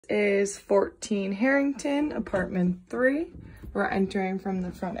Is 14 Harrington, apartment 3. We're entering from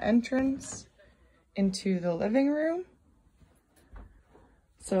the front entrance into the living room.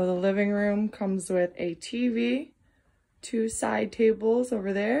 So the living room comes with a TV, 2 side tables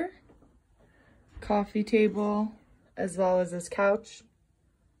over there, coffee table, as well as this couch.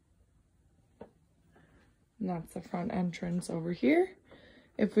 And that's the front entrance over here.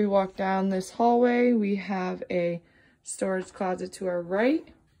 If we walk down this hallway, we have a storage closet to our right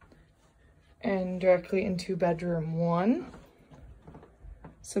and directly into bedroom 1.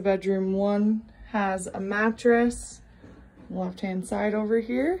 So bedroom 1 has a mattress on the left-hand side over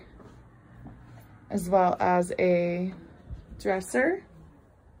here, as well as a dresser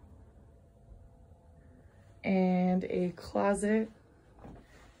and a closet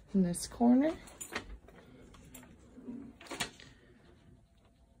in this corner.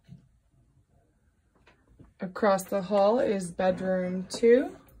 Across the hall is bedroom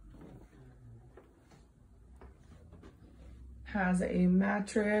 2. Has a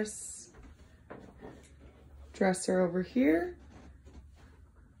mattress, dresser over here,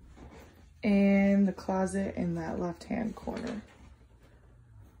 and the closet in that left-hand corner.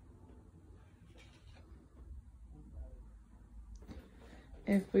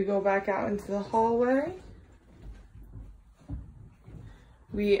 If we go back out into the hallway,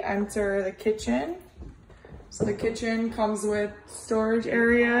 we enter the kitchen. So the kitchen comes with storage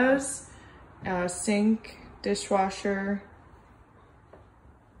areas, a sink, dishwasher,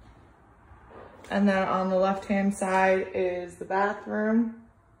 and then on the left-hand side is the bathroom.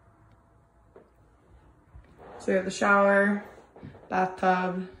 So we have the shower,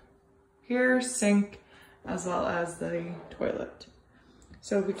 bathtub here, sink, as well as the toilet.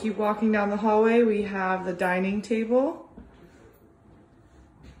 So if we keep walking down the hallway, we have the dining table.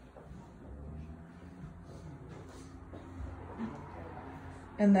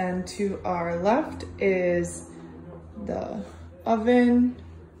 And then to our left is the oven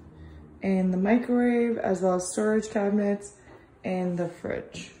and the microwave, as well as storage cabinets and the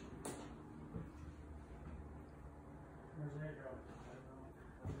fridge.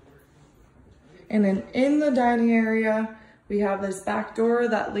 And then in the dining area, we have this back door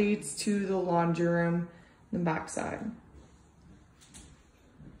that leads to the laundry room, the back side.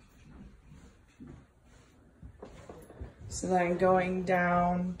 So then going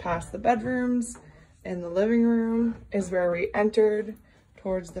down past the bedrooms and the living room is where we entered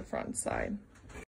towards the front side.